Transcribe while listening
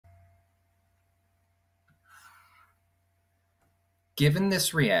Given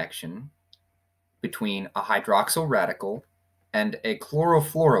this reaction between a hydroxyl radical and a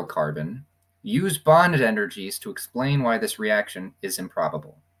chlorofluorocarbon, use bond energies to explain why this reaction is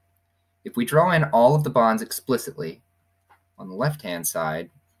improbable. If we draw in all of the bonds explicitly, on the left-hand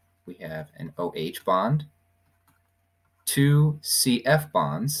side, we have an OH bond, 2 CF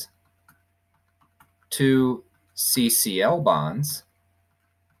bonds, 2 CCl bonds,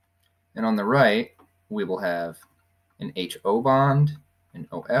 and on the right, we will have an HO bond, an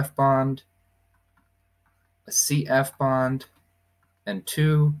OF bond, a CF bond, and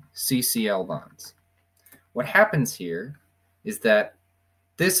 2 CCl bonds. What happens here is that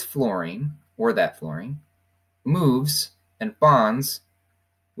this fluorine, or that fluorine, moves and bonds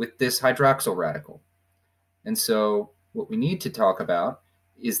with this hydroxyl radical. And so what we need to talk about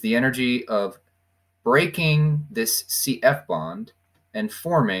is the energy of breaking this CF bond and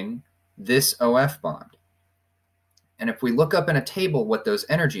forming this OF bond. And if we look up in a table what those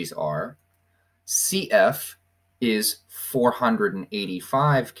energies are, CF is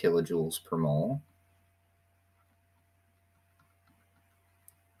 485 kilojoules per mole,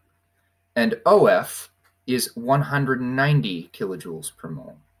 and OF is 190 kilojoules per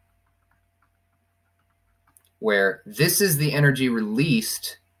mole, where this is the energy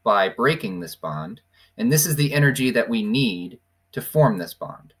released by breaking this bond, and this is the energy that we need to form this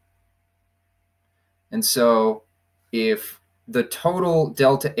bond. And so if the total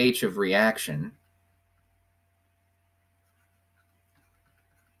delta H of reaction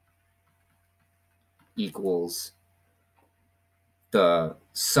equals the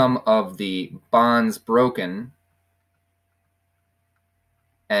sum of the bonds broken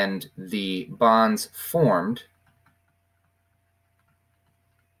and the bonds formed,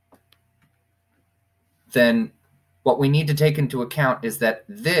 then what we need to take into account is that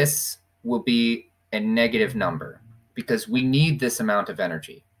this will be a negative number because we need this amount of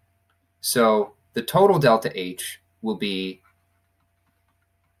energy. So the total delta H will be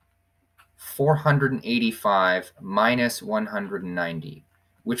 485 minus 190,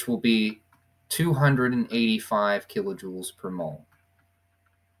 which will be 285 kilojoules per mole.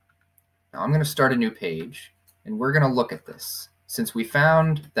 Now I'm going to start a new page, and we're going to look at this. Since we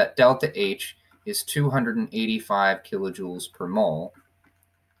found that delta H is 285 kilojoules per mole,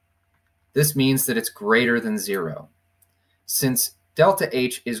 this means that it's greater than 0. Since delta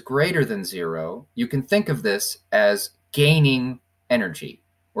H is greater than 0, you can think of this as gaining energy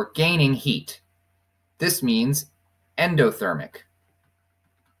or gaining heat. This means endothermic.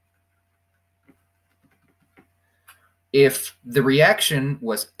 If the reaction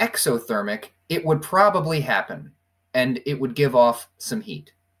was exothermic, it would probably happen and it would give off some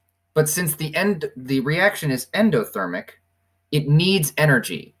heat. But since the reaction is endothermic, it needs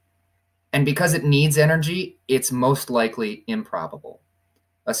energy. And because it needs energy, it's most likely improbable,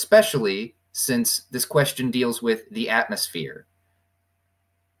 especially since this question deals with the atmosphere.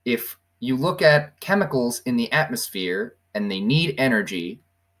 If you look at chemicals in the atmosphere and they need energy,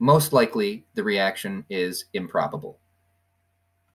 most likely the reaction is improbable.